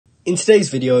In today's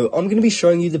video, I'm going to be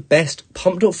showing you the best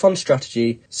Pump.Fun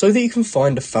strategy so that you can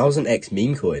find 1000x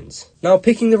meme coins. Now,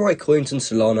 picking the right coins on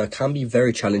Solana can be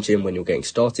very challenging when you're getting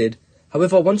started.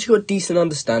 However, once you've got a decent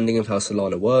understanding of how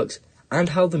Solana works and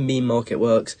how the meme market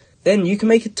works, then you can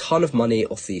make a ton of money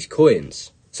off these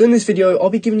coins. So in this video, I'll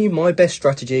be giving you my best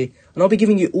strategy and I'll be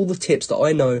giving you all the tips that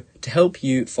I know to help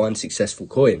you find successful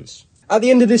coins. At the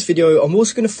end of this video, I'm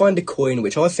also going to find a coin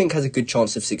which I think has a good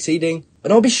chance of succeeding,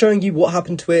 and I'll be showing you what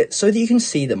happened to it so that you can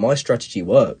see that my strategy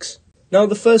works. Now,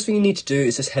 the first thing you need to do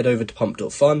is just head over to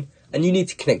Pump.Fun, and you need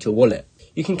to connect your wallet.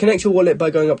 You can connect your wallet by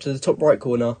going up to the top right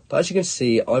corner, but as you can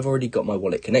see, I've already got my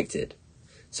wallet connected.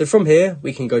 So from here,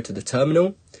 we can go to the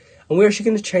terminal, and we're actually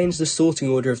going to change the sorting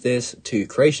order of this to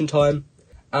creation time,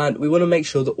 and we want to make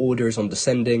sure the order is on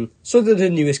descending so that the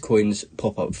newest coins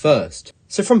pop up first.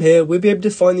 So from here, we'll be able to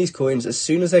find these coins as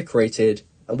soon as they're created,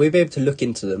 and we'll be able to look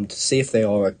into them to see if they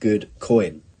are a good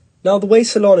coin. Now, the way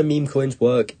Solana meme coins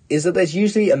work is that there's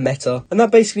usually a meta, and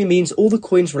that basically means all the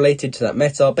coins related to that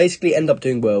meta basically end up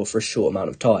doing well for a short amount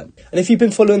of time. And if you've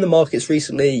been following the markets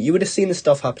recently, you would have seen the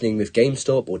stuff happening with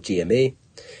GameStop or GME.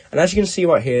 And as you can see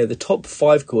right here, the top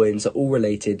 5 coins are all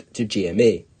related to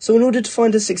GME. So in order to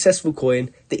find a successful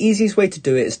coin, the easiest way to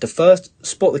do it is to first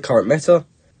spot the current meta,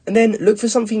 and then look for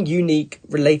something unique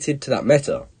related to that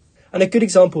meta. And a good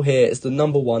example here is the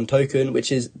number 1 token,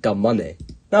 which is dumb money.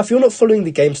 Now, if you're not following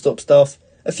the GameStop stuff,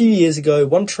 a few years ago,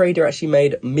 one trader actually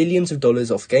made millions of dollars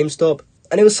off GameStop,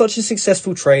 and it was such a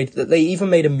successful trade that they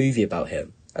even made a movie about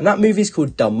him. And that movie is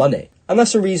called Dumb Money. And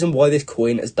that's the reason why this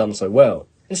coin has done so well.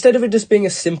 Instead of it just being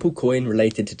a simple coin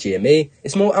related to GME,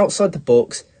 it's more outside the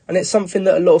box, and it's something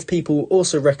that a lot of people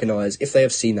also recognise if they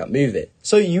have seen that movie.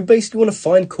 So you basically want to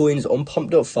find coins on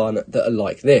Pump.Fun that are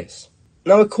like this.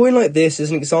 Now, a coin like this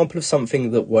is an example of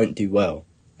something that won't do well.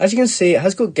 As you can see, it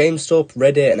has got GameStop,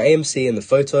 Reddit and AMC in the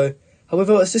photo.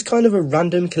 However, it's just kind of a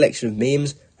random collection of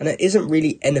memes and it isn't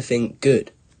really anything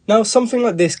good. Now, something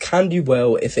like this can do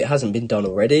well if it hasn't been done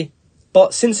already.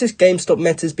 But since this GameStop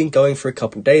meta has been going for a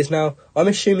couple days now, I'm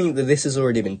assuming that this has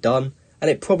already been done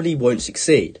and it probably won't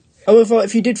succeed. However,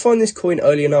 if you did find this coin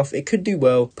early enough, it could do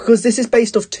well because this is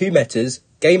based off 2 metas,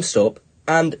 GameStop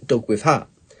and Dog with Hat.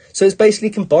 So it's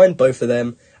basically combined both of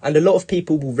them, and a lot of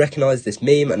people will recognise this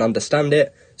meme and understand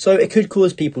it, so it could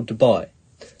cause people to buy.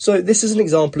 So this is an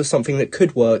example of something that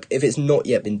could work if it's not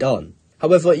yet been done.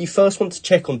 However, you first want to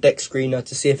check on Dex Screener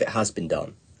to see if it has been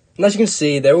done. And as you can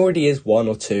see, there already is 1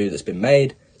 or 2 that's been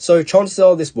made, so chances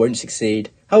are this won't succeed.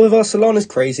 However, Solana's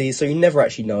crazy, so you never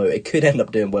actually know, it could end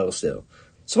up doing well still.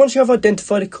 So once you have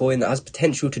identified a coin that has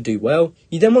potential to do well,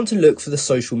 you then want to look for the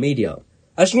social media.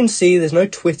 As you can see, there's no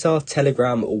Twitter,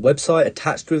 Telegram or website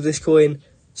attached with this coin,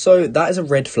 so that is a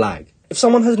red flag. If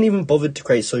someone hasn't even bothered to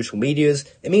create social medias,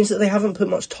 it means that they haven't put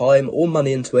much time or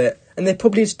money into it, and they're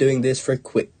probably just doing this for a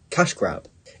quick cash grab.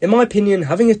 In my opinion,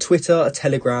 having a Twitter, a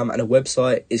Telegram and a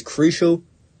website is crucial,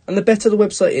 and the better the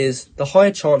website is, the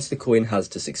higher chance the coin has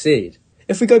to succeed.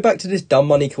 If we go back to this dumb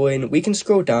money coin, we can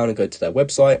scroll down and go to their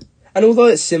website, and although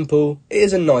it's simple, it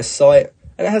is a nice site,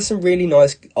 and it has some really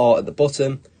nice art at the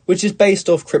bottom, which is based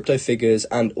off crypto figures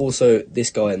and also this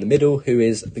guy in the middle, who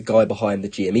is the guy behind the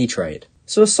GME trade.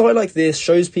 So a site like this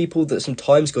shows people that some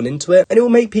time's gone into it, and it will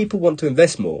make people want to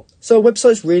invest more. So a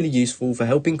website's really useful for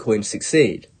helping coins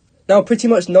succeed. Now, pretty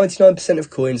much 99% of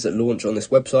coins that launch on this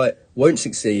website won't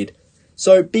succeed,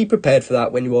 so be prepared for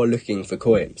that when you are looking for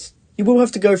coins. You will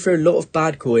have to go through a lot of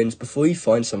bad coins before you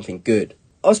find something good.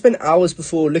 I've spent hours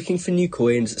before looking for new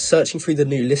coins, searching through the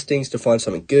new listings to find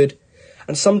something good,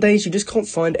 and some days you just can't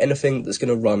find anything that's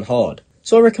going to run hard.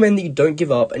 So I recommend that you don't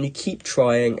give up and you keep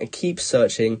trying and keep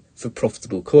searching for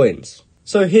profitable coins.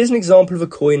 So here's an example of a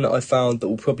coin that I found that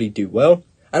will probably do well.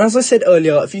 And as I said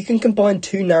earlier, if you can combine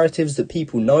 2 narratives that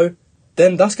people know,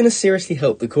 then that's going to seriously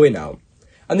help the coin out.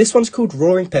 And this one's called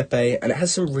Roaring Pepe, and it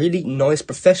has some really nice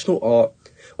professional art,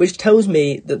 which tells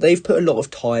me that they've put a lot of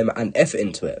time and effort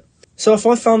into it. So if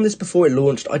I found this before it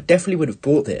launched, I definitely would have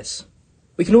bought this.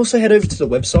 We can also head over to the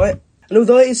website, and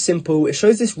although it is simple, it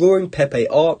shows this Roaring Pepe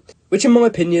art, which in my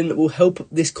opinion will help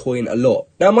this coin a lot.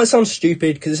 Now it might sound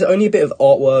stupid because it's only a bit of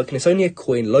artwork and it's only a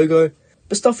coin logo,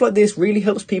 but stuff like this really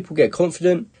helps people get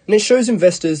confident, and it shows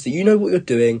investors that you know what you're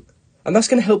doing, and that's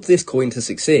going to help this coin to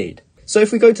succeed. So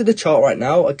if we go to the chart right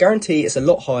now, I guarantee it's a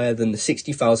lot higher than the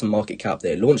 60,000 market cap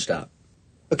that it launched at.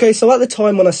 Okay, so at the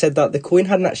time when I said that, the coin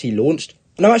hadn't actually launched,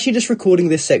 and I'm actually just recording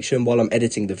this section while I'm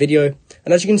editing the video,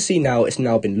 and as you can see now, it's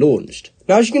now been launched.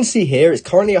 Now as you can see here, it's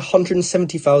currently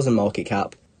 170,000 market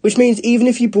cap, which means even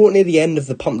if you bought near the end of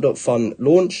the Pump.Fun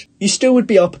launch, you still would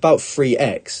be up about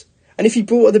 3x. And if you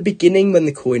bought at the beginning when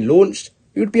the coin launched,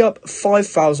 you would be up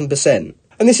 5,000%.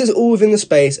 And this is all within the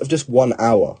space of just 1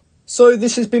 hour. So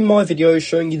this has been my video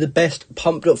showing you the best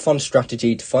Pump.Fun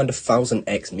strategy to find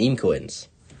 1000x meme coins.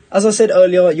 As I said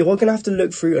earlier, you are going to have to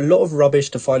look through a lot of rubbish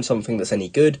to find something that's any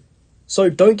good. So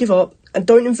don't give up and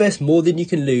don't invest more than you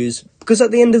can lose, because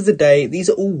at the end of the day, these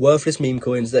are all worthless meme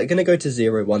coins that are going to go to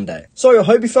zero one day. So I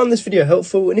hope you found this video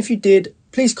helpful, and if you did,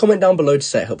 please comment down below to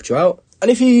say it helped you out.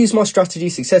 And if you used my strategy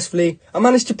successfully and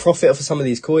managed to profit off of some of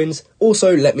these coins,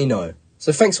 also let me know.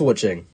 So thanks for watching.